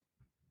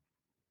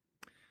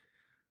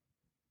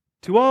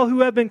To all who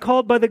have been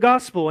called by the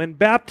gospel and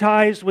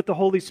baptized with the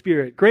Holy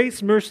Spirit,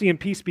 grace, mercy, and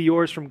peace be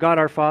yours from God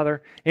our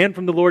Father and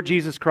from the Lord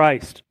Jesus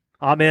Christ.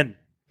 Amen.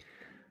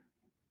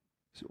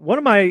 One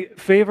of my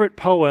favorite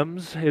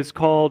poems is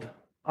called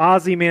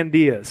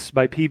Ozymandias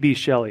by P.B.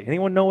 Shelley.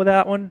 Anyone know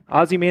that one?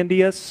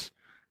 Ozymandias?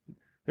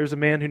 There's a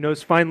man who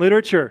knows fine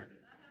literature.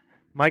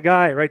 My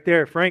guy right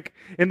there, Frank.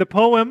 In the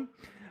poem,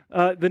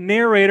 the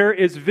narrator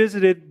is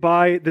visited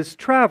by this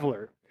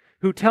traveler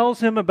who tells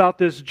him about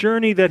this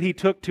journey that he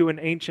took to an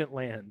ancient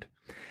land.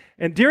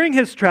 And during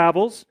his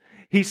travels,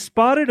 he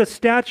spotted a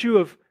statue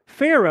of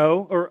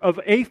Pharaoh, or of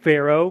a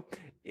Pharaoh,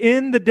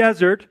 in the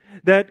desert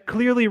that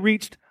clearly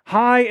reached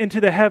high into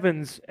the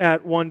heavens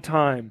at one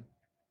time.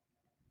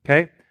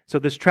 Okay? So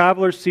this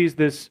traveler sees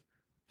this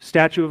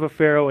statue of a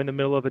Pharaoh in the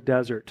middle of a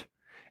desert.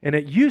 And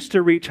it used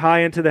to reach high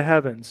into the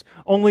heavens.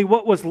 Only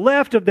what was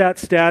left of that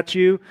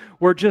statue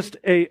were just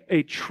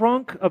a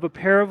trunk of a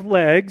pair of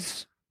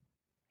legs,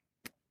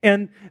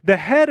 and the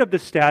head of the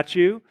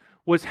statue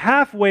was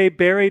halfway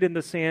buried in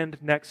the sand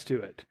next to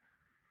it.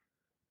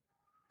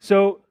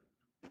 So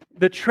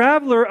the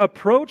traveler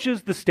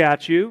approaches the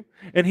statue,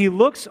 and he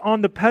looks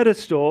on the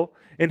pedestal,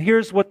 and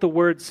here's what the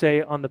words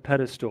say on the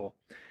pedestal.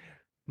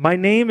 My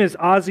name is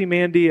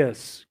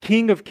Ozymandias,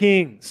 King of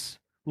Kings.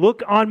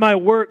 Look on my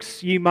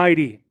works, ye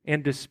mighty,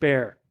 and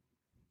despair.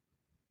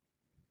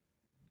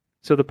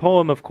 So the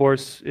poem, of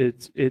course,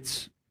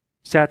 it's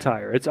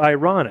satire. It's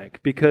ironic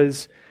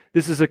because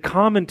this is a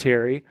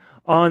commentary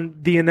on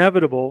the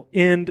inevitable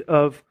end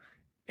of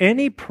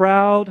any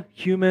proud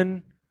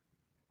human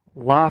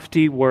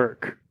lofty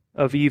work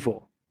of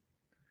evil.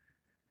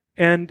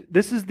 And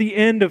this is the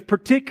end of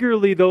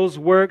particularly those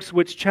works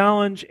which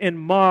challenge and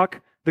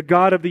mock the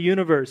God of the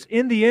universe.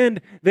 In the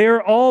end, they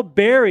are all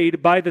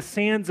buried by the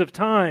sands of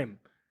time.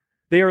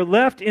 They are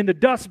left in the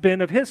dustbin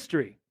of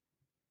history.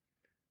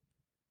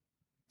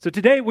 So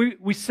today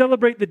we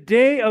celebrate the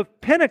day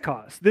of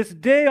Pentecost, this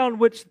day on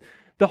which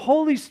the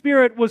Holy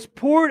Spirit was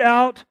poured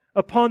out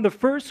upon the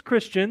first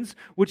Christians,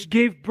 which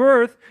gave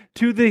birth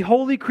to the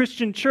Holy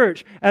Christian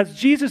Church, as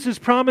Jesus'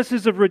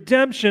 promises of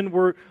redemption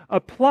were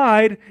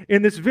applied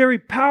in this very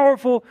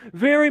powerful,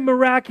 very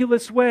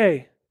miraculous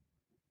way.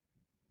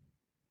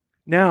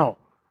 Now,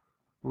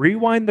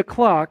 rewind the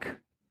clock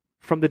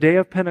from the day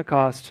of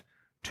Pentecost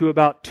to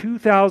about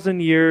 2,000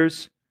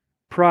 years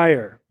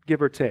prior,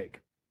 give or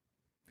take.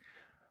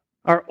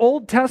 Our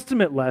Old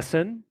Testament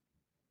lesson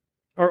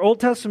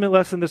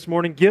this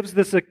morning gives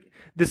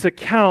this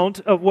account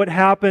of what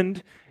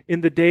happened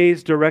in the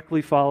days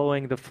directly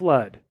following the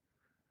flood,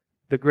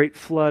 the great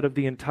flood of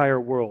the entire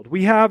world.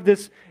 We have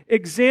this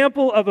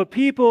example of a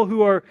people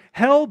who are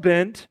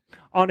hell-bent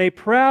on a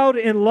proud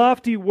and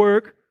lofty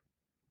work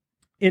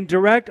in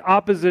direct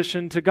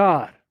opposition to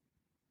God.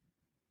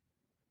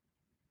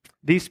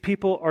 These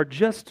people are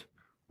just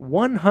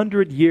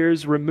 100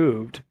 years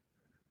removed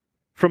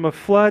from a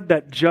flood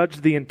that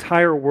judged the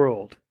entire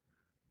world.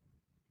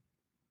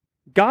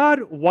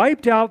 God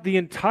wiped out the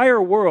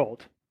entire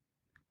world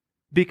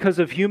because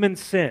of human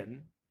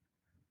sin.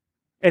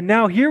 And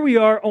now here we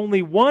are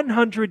only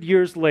 100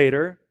 years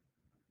later,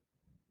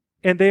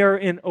 and they are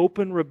in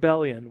open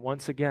rebellion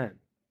once again.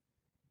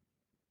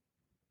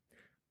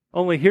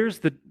 Only here's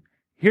the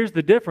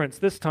difference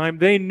this time.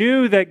 They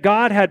knew that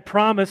God had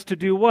promised to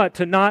do what?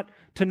 To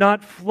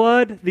not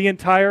flood the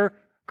entire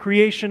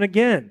creation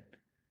again.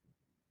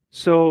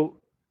 So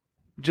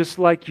just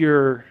like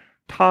your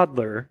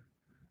toddler,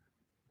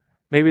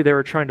 maybe they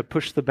were trying to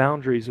push the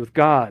boundaries with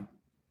God,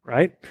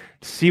 right?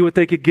 See what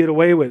they could get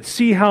away with.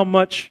 See how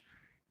much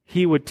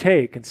He would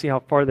take and see how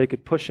far they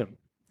could push Him.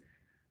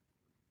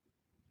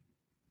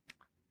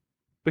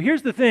 But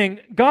here's the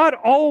thing. God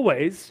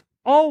always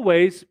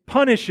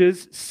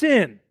punishes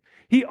sin.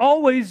 He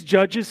always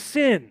judges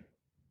sin.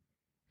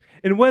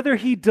 And whether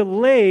He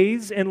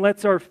delays and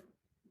lets our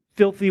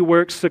filthy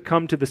works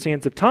succumb to the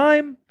sands of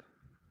time,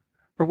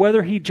 or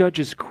whether He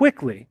judges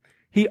quickly,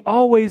 He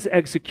always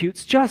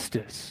executes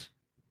justice.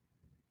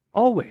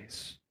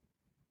 Always.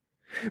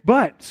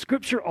 But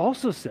Scripture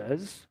also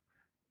says,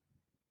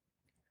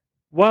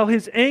 while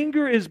His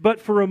anger is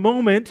but for a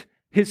moment,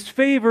 His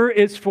favor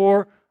is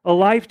for a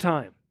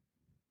lifetime.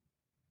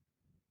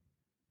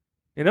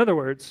 In other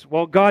words,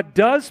 while God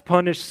does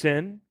punish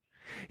sin,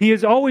 He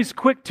is always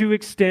quick to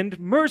extend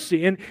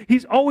mercy, and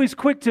He's always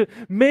quick to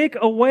make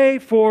a way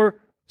for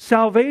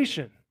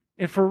salvation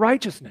and for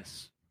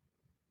righteousness.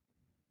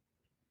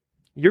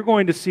 You're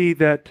going to see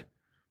that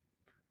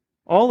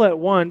all at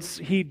once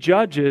He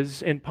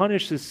judges and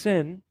punishes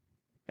sin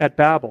at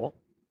Babel,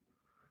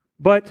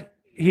 but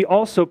He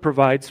also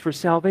provides for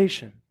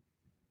salvation.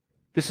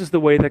 This is the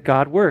way that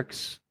God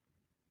works.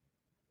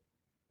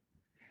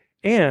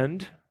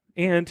 And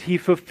He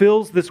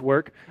fulfills this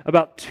work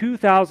about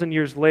 2,000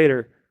 years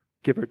later,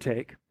 give or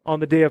take, on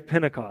the day of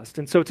Pentecost.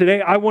 And so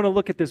today I want to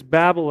look at this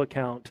Babel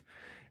account.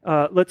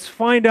 Let's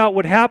find out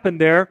what happened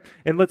there,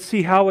 and let's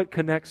see how it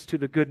connects to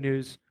the good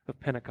news of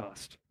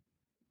Pentecost.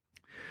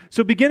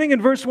 So beginning in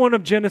verse 1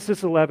 of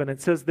Genesis 11, it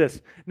says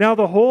this, "Now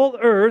the whole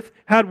earth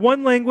had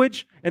one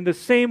language and the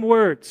same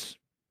words.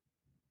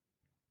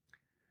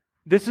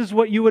 this is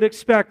what you would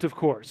expect, of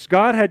course.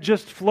 God had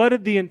just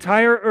flooded the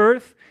entire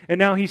earth, and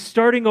now he's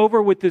starting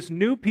over with this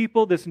new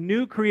people, this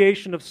new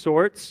creation of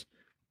sorts,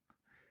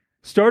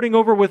 starting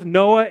over with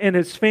Noah and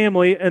his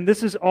family, and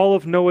this is all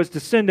of Noah's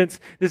descendants.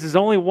 This is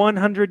only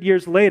 100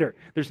 years later.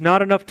 There's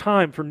not enough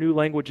time for new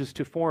languages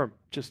to form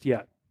just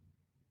yet.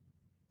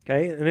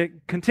 Okay, and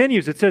it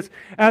continues. It says,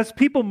 as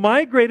people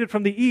migrated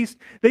from the east,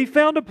 they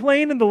found a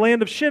plain in the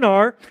land of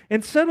Shinar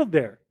and settled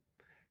there.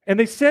 And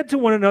they said to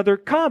one another,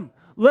 come,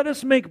 let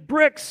us make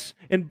bricks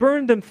and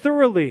burn them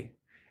thoroughly.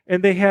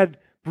 And they had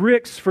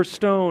bricks for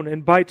stone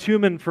and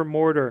bitumen for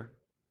mortar.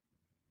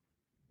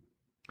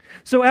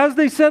 So as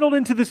they settled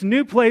into this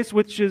new place,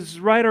 which is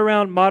right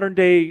around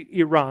modern-day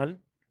Iran,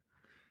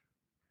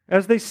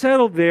 as they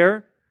settled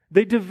there,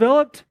 they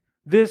developed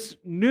this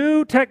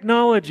new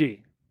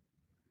technology.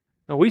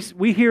 Now,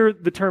 we hear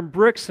the term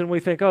bricks and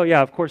we think, oh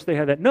yeah, of course they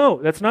had that. No,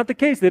 that's not the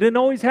case. They didn't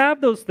always have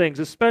those things,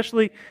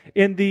 especially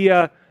in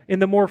the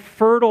more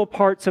fertile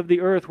parts of the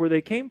earth where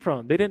they came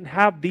from. They didn't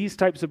have these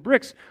types of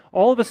bricks.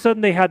 All of a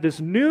sudden, they had this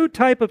new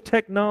type of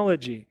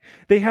technology.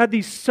 They had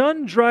these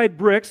sun-dried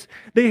bricks.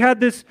 They had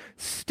this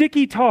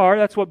sticky tar.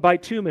 That's what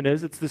bitumen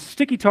is. It's the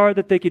sticky tar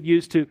that they could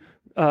use to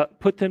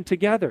put them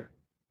together.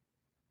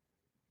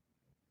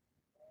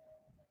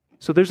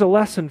 So there's a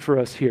lesson for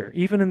us here,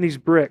 even in these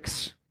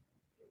bricks.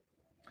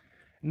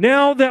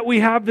 Now that we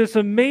have this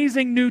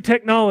amazing new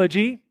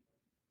technology,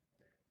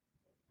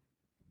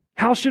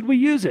 how should we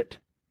use it?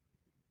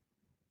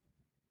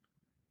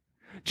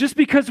 Just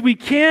because we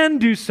can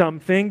do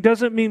something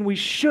doesn't mean we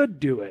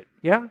should do it,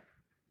 yeah?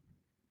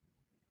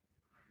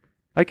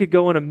 I could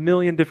go in a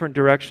million different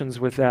directions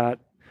with that,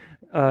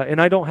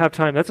 and I don't have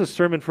time. That's a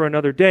sermon for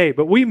another day,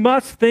 but we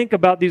must think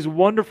about these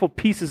wonderful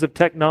pieces of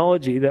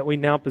technology that we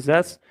now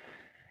possess,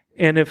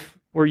 and if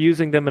we're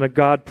using them in a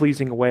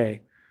God-pleasing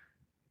way.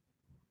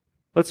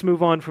 Let's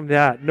move on from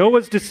that.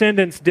 Noah's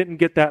descendants didn't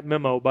get that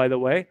memo, by the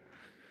way.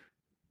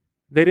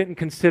 They didn't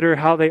consider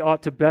how they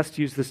ought to best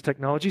use this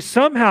technology.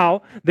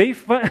 Somehow, they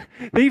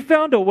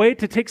found a way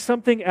to take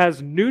something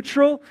as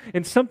neutral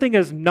and something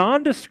as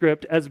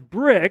nondescript as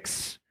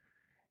bricks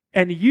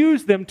and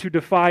use them to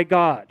defy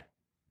God.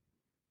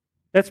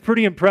 That's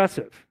pretty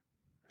impressive.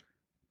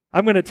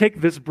 I'm going to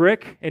take this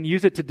brick and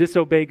use it to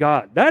disobey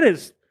God.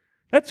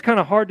 That's kind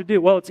of hard to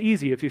do. Well, it's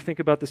easy if you think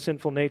about the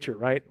sinful nature,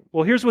 right?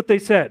 Well, here's what they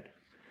said.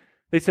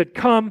 They said,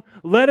 come,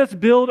 let us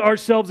build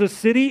ourselves a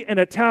city and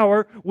a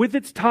tower with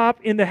its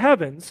top in the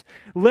heavens.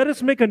 Let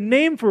us make a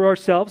name for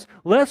ourselves,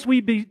 lest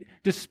we be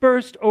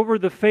dispersed over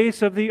the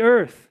face of the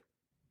earth.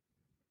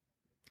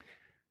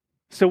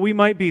 So we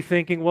might be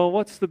thinking, well,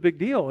 what's the big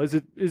deal? Is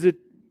it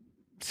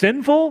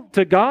sinful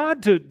to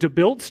God to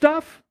build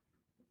stuff?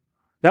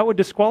 That would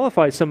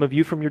disqualify some of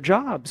you from your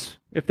jobs.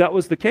 If that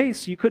was the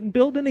case, you couldn't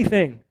build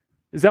anything.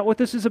 Is that what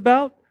this is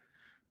about?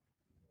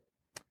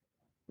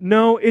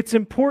 No, it's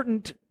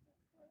important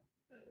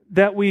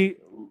that we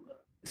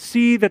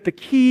see that the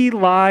key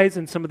lies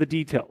in some of the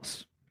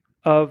details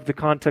of the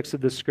context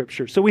of this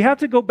scripture. So we have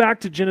to go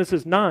back to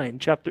Genesis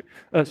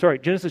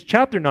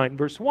chapter 9,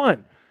 verse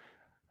 1.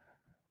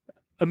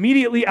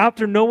 Immediately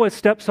after Noah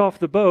steps off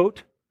the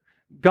boat,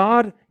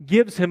 God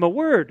gives him a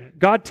word.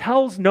 God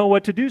tells Noah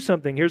to do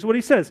something. Here's what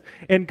he says.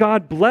 And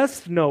God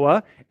blessed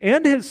Noah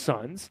and his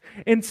sons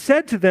and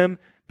said to them,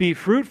 be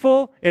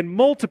fruitful and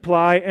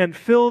multiply and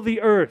fill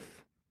the earth.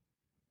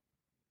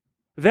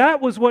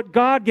 That was what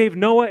God gave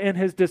Noah and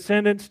his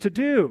descendants to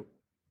do.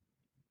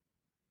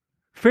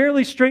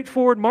 Fairly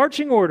straightforward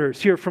marching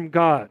orders here from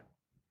God.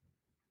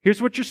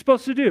 Here's what you're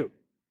supposed to do.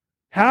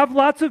 Have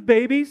lots of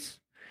babies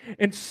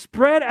and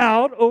spread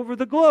out over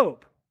the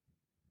globe.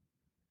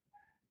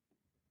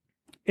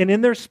 And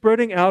in their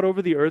spreading out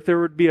over the earth, there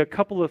would be a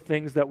couple of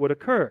things that would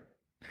occur.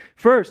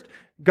 First,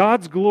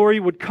 God's glory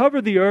would cover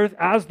the earth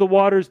as the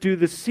waters do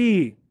the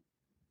sea.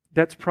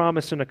 That's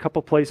promised in a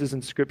couple places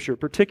in Scripture,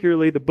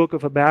 particularly the book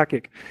of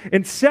Habakkuk.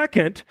 And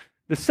second,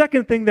 the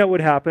second thing that would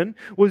happen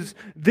was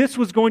this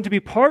was going to be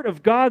part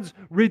of God's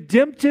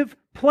redemptive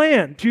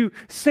plan to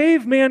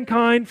save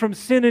mankind from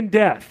sin and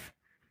death.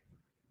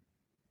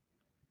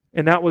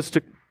 And that was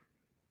to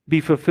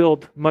be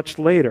fulfilled much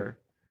later.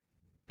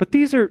 But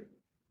these are,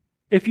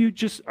 if you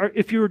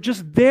were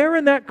just there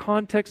in that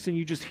context and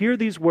you just hear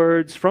these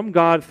words from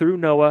God through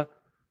Noah,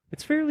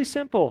 it's fairly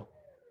simple.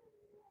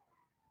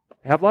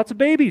 Have lots of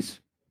babies.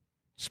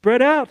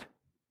 Spread out.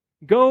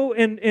 Go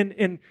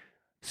and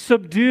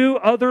subdue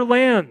other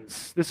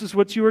lands. This is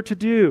what you are to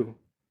do.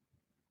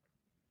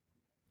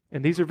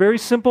 And these are very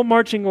simple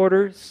marching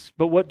orders,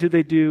 but what do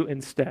they do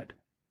instead?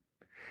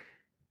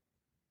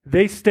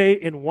 They stay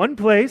in one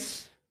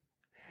place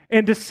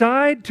and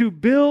decide to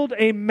build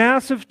a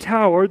massive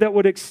tower that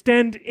would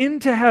extend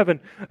into heaven,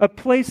 a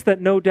place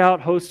that no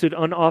doubt hosted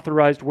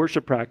unauthorized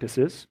worship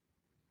practices.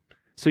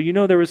 So you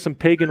know there was some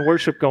pagan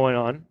worship going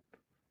on.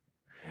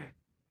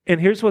 And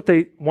here's what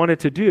they wanted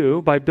to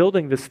do by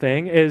building this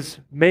thing is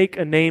make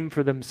a name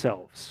for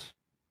themselves.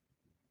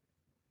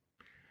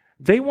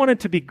 They wanted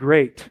to be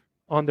great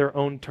on their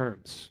own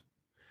terms.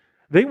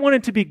 They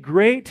wanted to be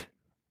great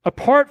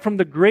apart from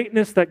the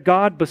greatness that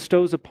God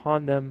bestows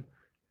upon them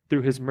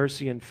through his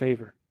mercy and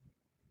favor.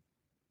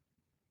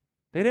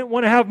 They didn't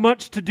want to have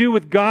much to do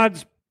with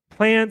God's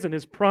plans and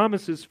his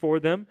promises for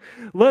them,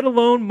 let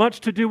alone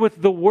much to do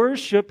with the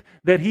worship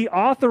that he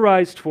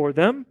authorized for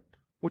them,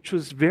 which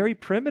was very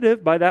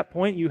primitive. By that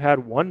point, you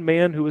had one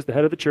man who was the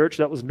head of the church,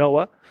 that was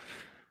Noah.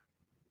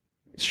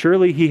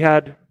 Surely he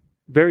had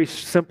very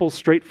simple,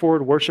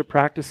 straightforward worship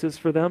practices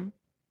for them.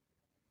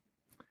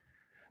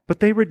 But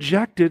they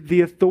rejected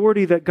the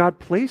authority that God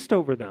placed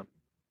over them.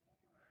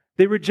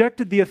 They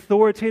rejected the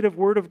authoritative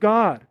word of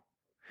God.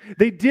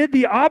 They did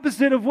the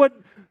opposite of what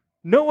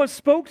Noah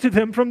spoke to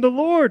them from the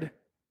Lord.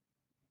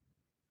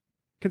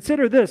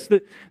 Consider this,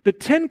 the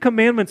 10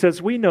 Commandments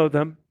as we know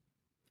them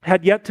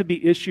had yet to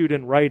be issued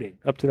in writing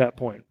up to that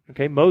point.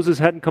 Okay, Moses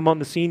hadn't come on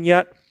the scene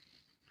yet.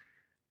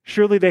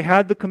 Surely they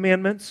had the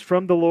commandments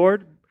from the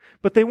Lord,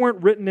 but they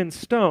weren't written in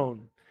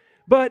stone.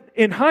 But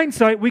in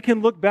hindsight, we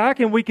can look back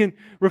and we can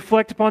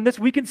reflect upon this.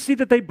 We can see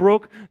that they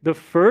broke the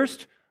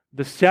first,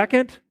 the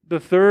second, the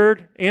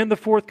third, and the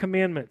fourth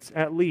commandments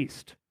at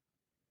least.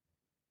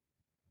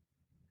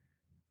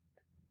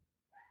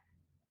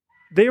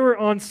 They were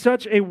on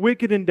such a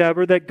wicked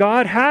endeavor that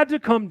God had to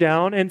come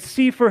down and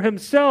see for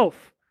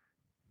himself.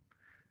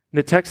 And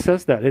the text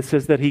says that. It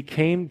says that he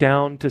came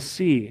down to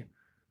see.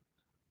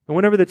 And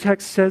whenever the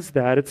text says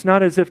that, it's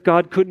not as if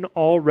God couldn't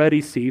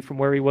already see from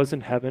where he was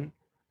in heaven.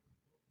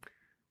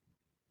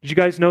 Did you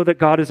guys know that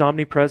God is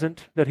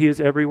omnipresent, that he is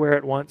everywhere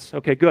at once?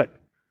 Okay, good.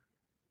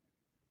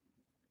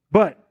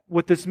 But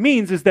what this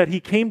means is that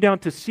he came down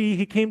to see,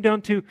 he came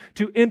down to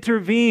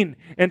intervene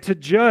and to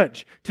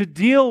judge, to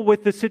deal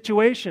with the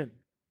situation.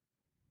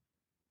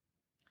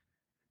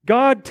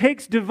 God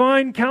takes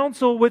divine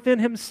counsel within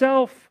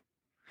himself.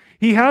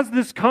 He has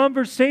this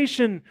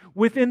conversation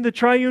within the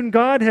triune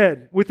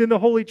Godhead, within the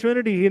Holy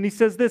Trinity, and he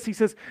says this, he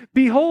says,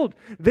 "Behold,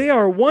 they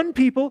are one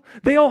people,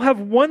 they all have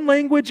one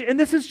language, and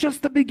this is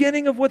just the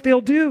beginning of what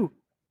they'll do.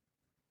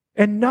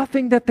 And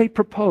nothing that they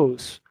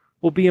propose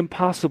will be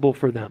impossible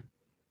for them."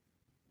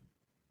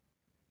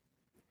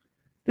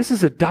 This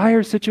is a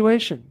dire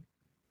situation.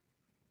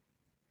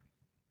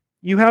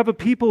 You have a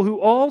people who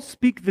all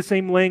speak the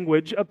same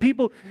language, a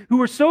people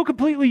who are so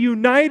completely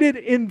united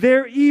in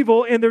their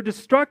evil and their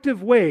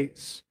destructive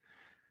ways.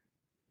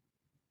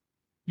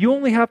 You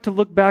only have to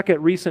look back at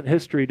recent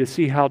history to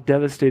see how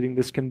devastating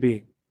this can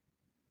be.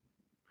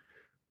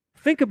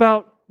 Think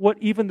about what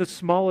even the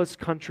smallest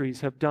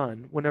countries have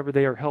done whenever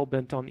they are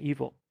hell-bent on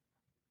evil.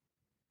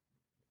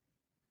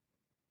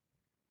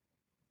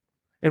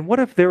 And what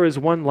if there is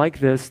one like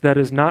this that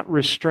is not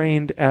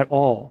restrained at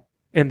all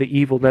in the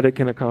evil that it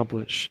can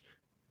accomplish?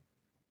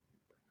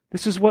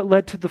 This is what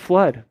led to the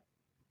flood.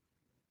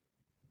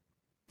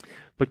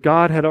 But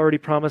God had already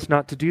promised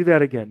not to do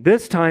that again.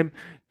 This time,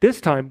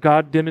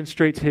 God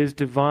demonstrates his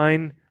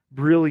divine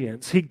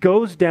brilliance. He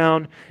goes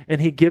down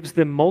and he gives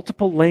them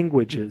multiple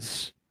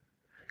languages,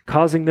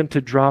 causing them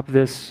to drop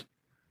this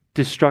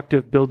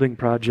destructive building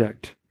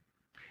project.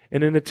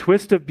 And in a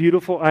twist of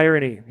beautiful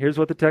irony, here's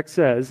what the text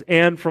says,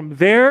 "And from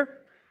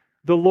there,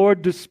 the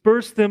Lord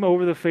dispersed them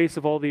over the face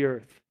of all the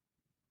earth."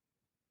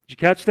 Did you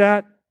catch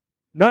that?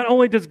 Not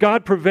only does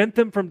God prevent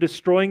them from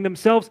destroying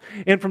themselves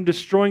and from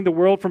destroying the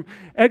world, from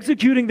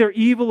executing their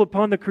evil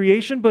upon the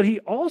creation, but he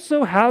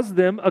also has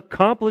them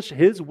accomplish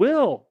his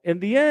will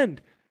in the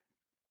end.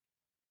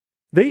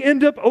 They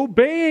end up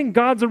obeying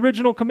God's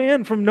original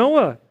command from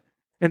Noah,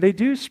 and they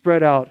do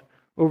spread out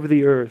over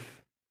the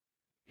earth.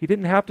 He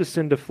didn't have to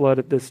send a flood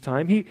at this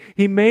time.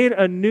 He made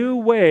a new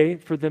way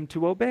for them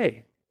to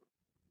obey.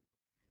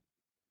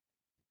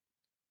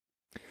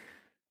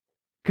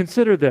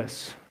 Consider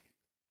this.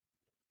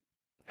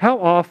 How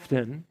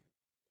often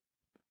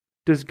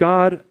does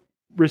God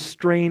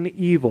restrain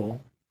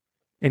evil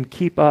and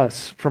keep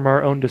us from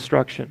our own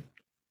destruction?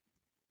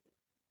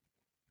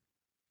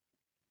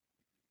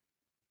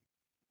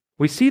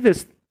 We see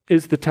this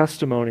is the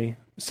testimony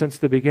since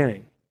the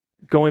beginning.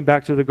 Going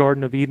back to the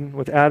Garden of Eden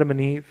with Adam and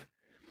Eve.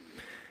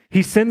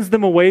 He sends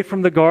them away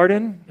from the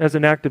garden as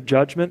an act of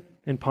judgment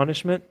and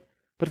punishment.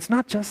 But it's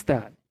not just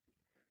that.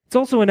 It's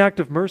also an act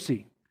of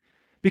mercy.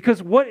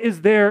 Because what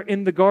is there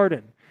in the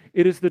garden?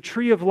 It is the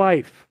tree of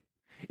life.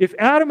 If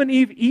Adam and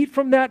Eve eat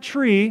from that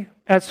tree,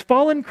 as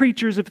fallen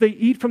creatures, if they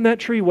eat from that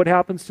tree, what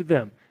happens to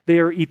them? They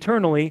are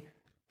eternally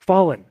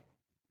fallen,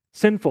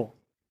 sinful.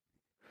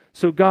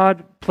 So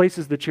God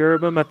places the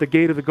cherubim at the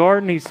gate of the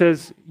garden. He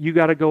says, you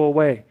got to go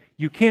away.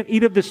 You can't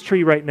eat of this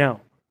tree right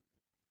now.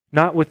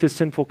 Not with this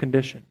sinful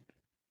condition.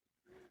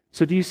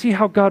 So do you see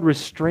how God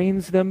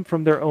restrains them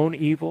from their own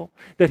evil?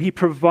 That he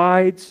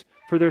provides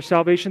for their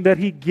salvation? That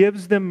he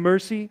gives them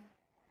mercy?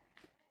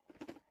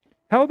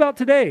 How about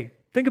today?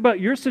 Think about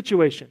your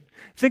situation.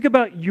 Think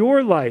about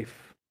your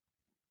life.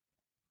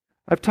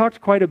 I've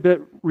talked quite a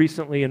bit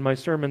recently in my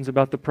sermons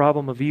about the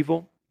problem of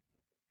evil.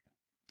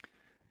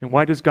 And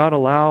why does God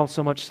allow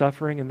so much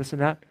suffering and this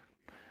and that?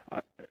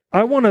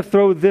 I want to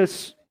throw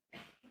this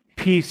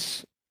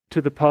piece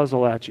to the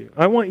puzzle at you.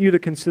 I want you to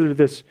consider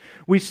this.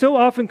 We so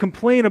often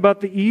complain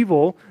about the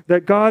evil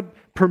that God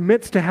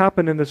permits to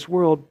happen in this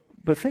world,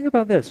 but think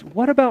about this.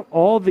 What about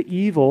all the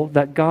evil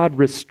that God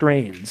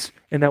restrains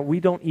and that we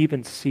don't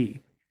even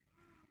see?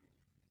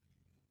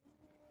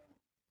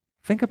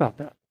 Think about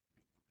that.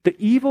 The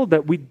evil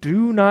that we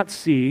do not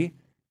see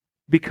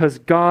because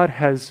God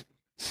has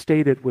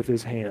stayed it with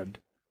his hand.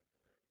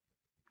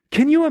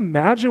 Can you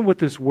imagine what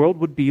this world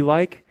would be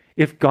like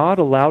if God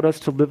allowed us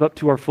to live up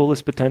to our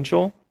fullest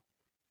potential?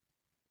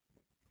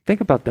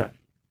 Think about that.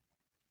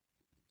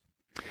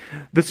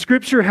 The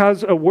scripture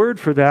has a word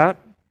for that.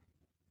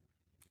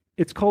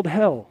 It's called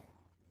hell.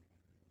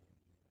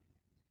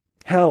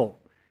 Hell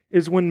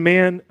is when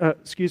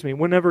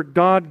whenever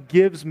God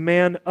gives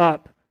man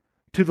up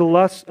to the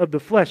lusts of the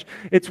flesh.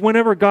 It's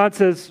whenever God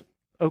says,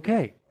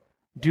 okay,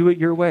 do it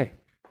your way.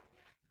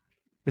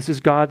 This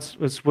is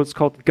what's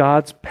called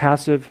God's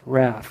passive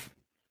wrath.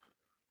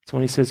 It's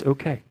when he says,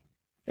 okay,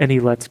 and he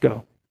lets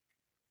go.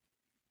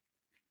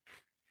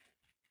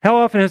 How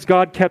often has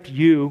God kept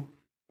you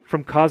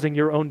from causing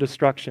your own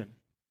destruction?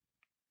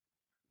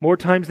 More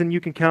times than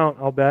you can count,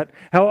 I'll bet.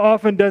 How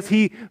often does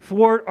he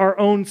thwart our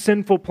own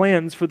sinful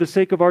plans for the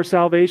sake of our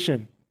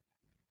salvation?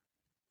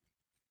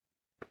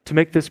 To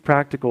make this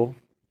practical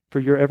for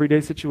your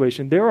everyday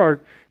situation, there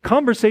are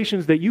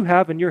conversations that you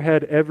have in your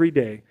head every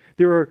day.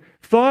 There are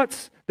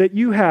thoughts that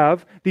you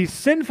have, these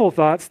sinful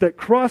thoughts that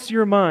cross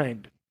your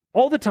mind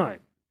all the time.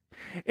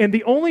 And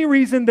the only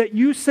reason that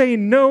you say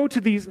no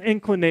to these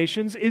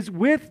inclinations is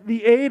with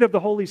the aid of the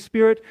Holy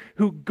Spirit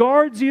who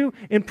guards you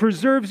and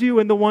preserves you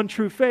in the one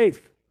true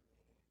faith.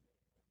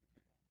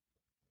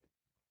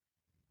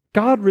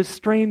 God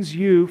restrains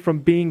you from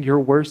being your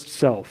worst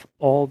self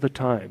all the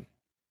time.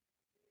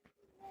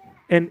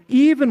 And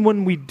even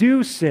when we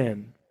do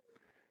sin,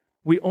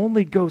 we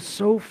only go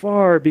so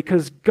far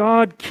because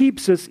God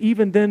keeps us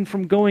even then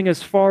from going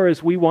as far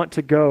as we want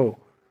to go,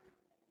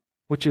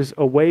 which is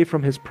away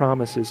from his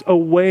promises,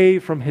 away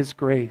from his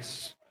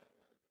grace.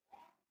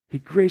 He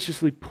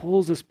graciously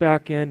pulls us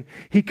back in.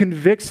 He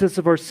convicts us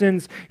of our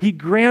sins. He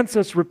grants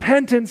us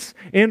repentance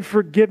and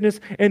forgiveness,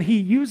 and he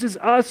uses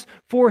us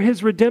for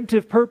his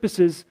redemptive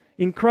purposes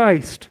in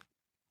Christ.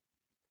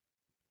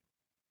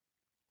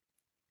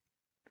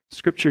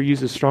 Scripture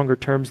uses stronger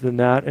terms than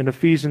that. In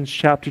Ephesians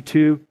chapter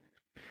 2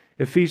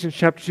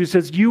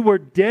 says, you were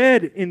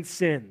dead in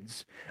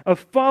sins, a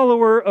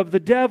follower of the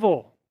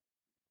devil.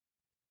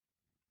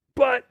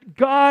 But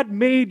God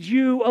made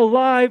you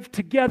alive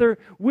together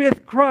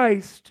with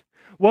Christ.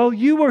 While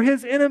you were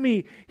his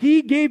enemy,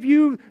 he gave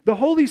you the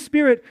Holy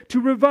Spirit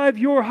to revive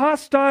your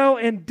hostile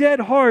and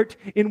dead heart,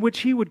 in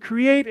which he would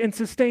create and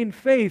sustain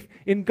faith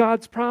in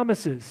God's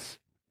promises.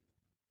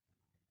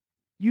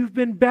 You've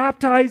been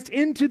baptized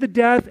into the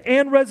death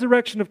and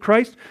resurrection of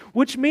Christ,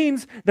 which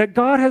means that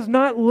God has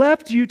not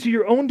left you to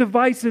your own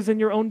devices and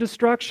your own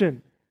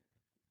destruction.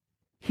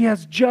 He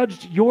has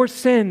judged your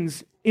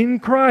sins in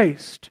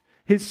Christ,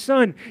 his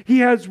Son. He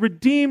has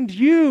redeemed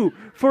you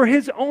for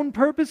his own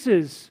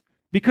purposes.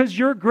 Because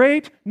you're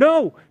great?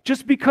 No,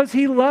 just because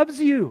he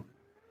loves you.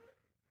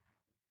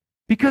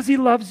 Because he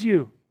loves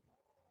you.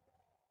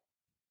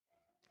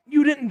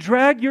 You didn't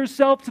drag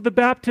yourself to the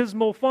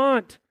baptismal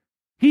font.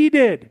 He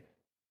did.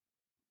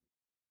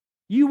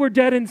 You were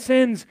dead in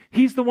sins.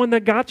 He's the one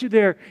that got you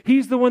there.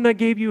 He's the one that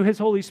gave you his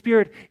Holy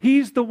Spirit.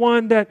 He's the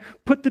one that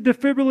put the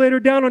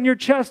defibrillator down on your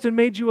chest and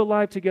made you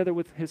alive together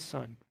with his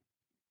Son.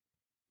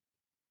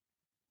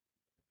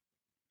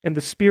 And the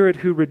Spirit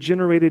who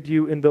regenerated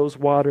you in those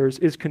waters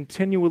is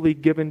continually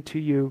given to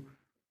you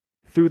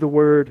through the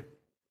Word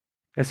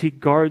as he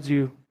guards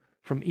you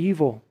from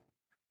evil.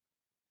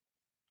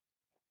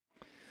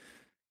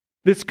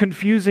 This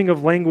confusing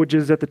of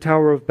languages at the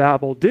Tower of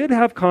Babel did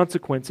have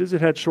consequences.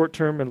 It had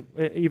short-term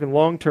and even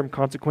long-term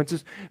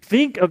consequences.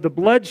 Think of the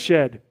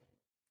bloodshed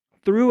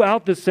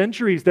throughout the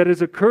centuries that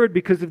has occurred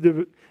because of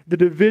the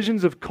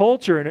divisions of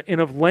culture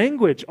and of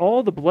language,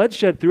 all the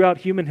bloodshed throughout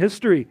human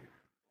history.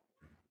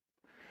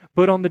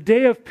 But on the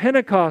day of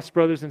Pentecost,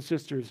 brothers and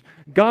sisters,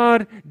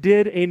 God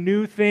did a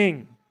new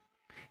thing.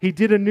 He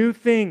did a new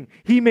thing.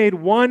 He made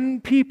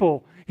one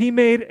people. He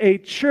made a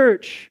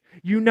church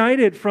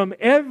united from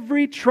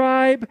every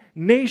tribe,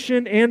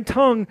 nation, and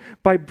tongue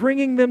by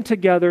bringing them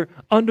together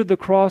under the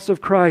cross of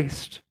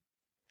Christ.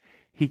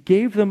 He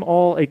gave them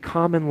all a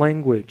common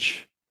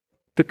language,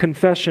 the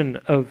confession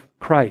of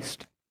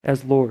Christ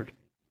as Lord.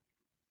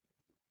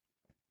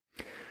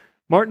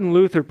 Martin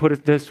Luther put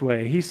it this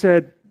way. He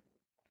said,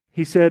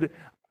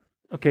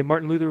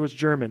 Martin Luther was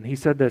German. He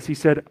said this. He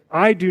said,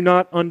 I do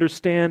not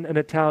understand an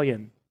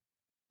Italian,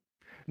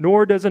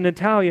 nor does an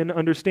Italian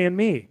understand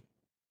me.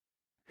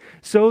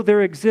 So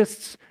there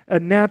exists a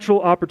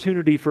natural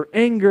opportunity for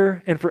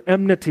anger and for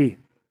enmity.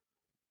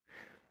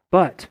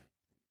 But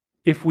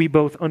if we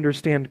both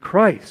understand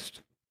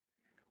Christ,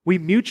 we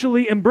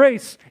mutually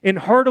embrace and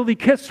heartily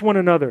kiss one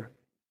another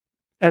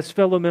as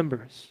fellow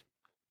members.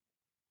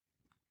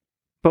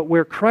 But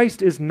where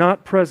Christ is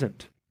not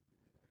present,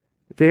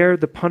 there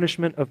the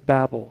punishment of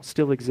Babel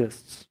still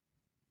exists.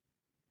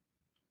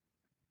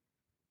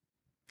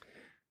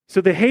 So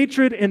the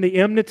hatred and the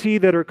enmity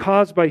that are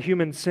caused by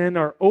human sin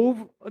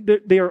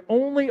they are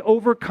only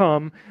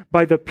overcome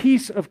by the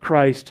peace of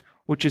Christ,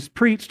 which is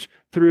preached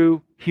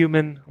through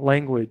human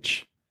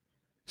language,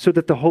 so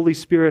that the Holy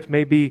Spirit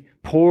may be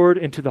poured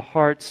into the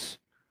hearts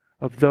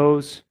of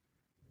those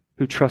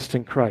who trust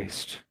in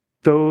Christ,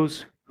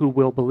 those who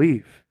will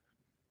believe.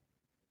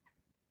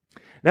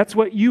 That's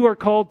what you are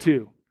called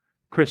to,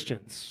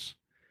 Christians.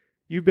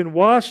 You've been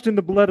washed in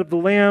the blood of the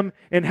Lamb,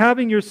 and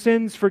having your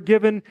sins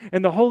forgiven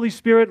and the Holy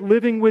Spirit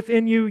living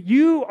within you,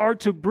 you are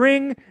to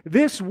bring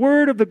this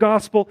word of the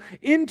gospel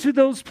into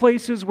those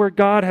places where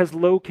God has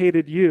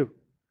located you,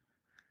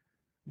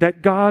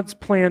 that God's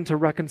plan to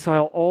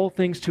reconcile all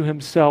things to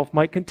himself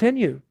might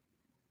continue.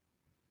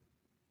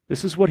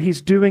 This is what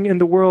he's doing in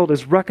the world,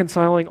 is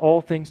reconciling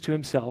all things to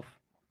himself.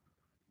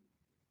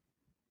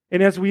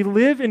 And as we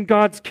live in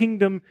God's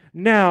kingdom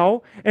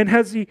now, and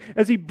as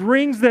he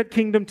brings that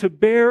kingdom to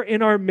bear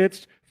in our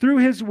midst through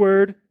his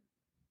word,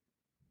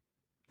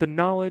 the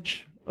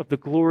knowledge of the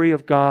glory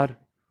of God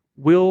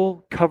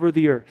will cover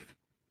the earth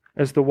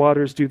as the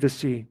waters do the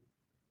sea.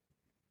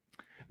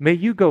 May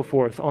you go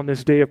forth on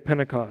this day of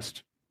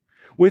Pentecost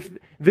with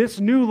this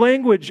new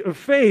language of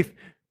faith.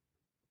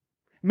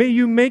 May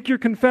you make your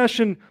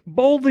confession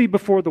boldly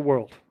before the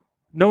world,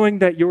 knowing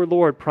that your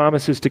Lord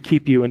promises to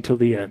keep you until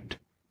the end.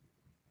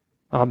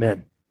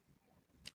 Amen.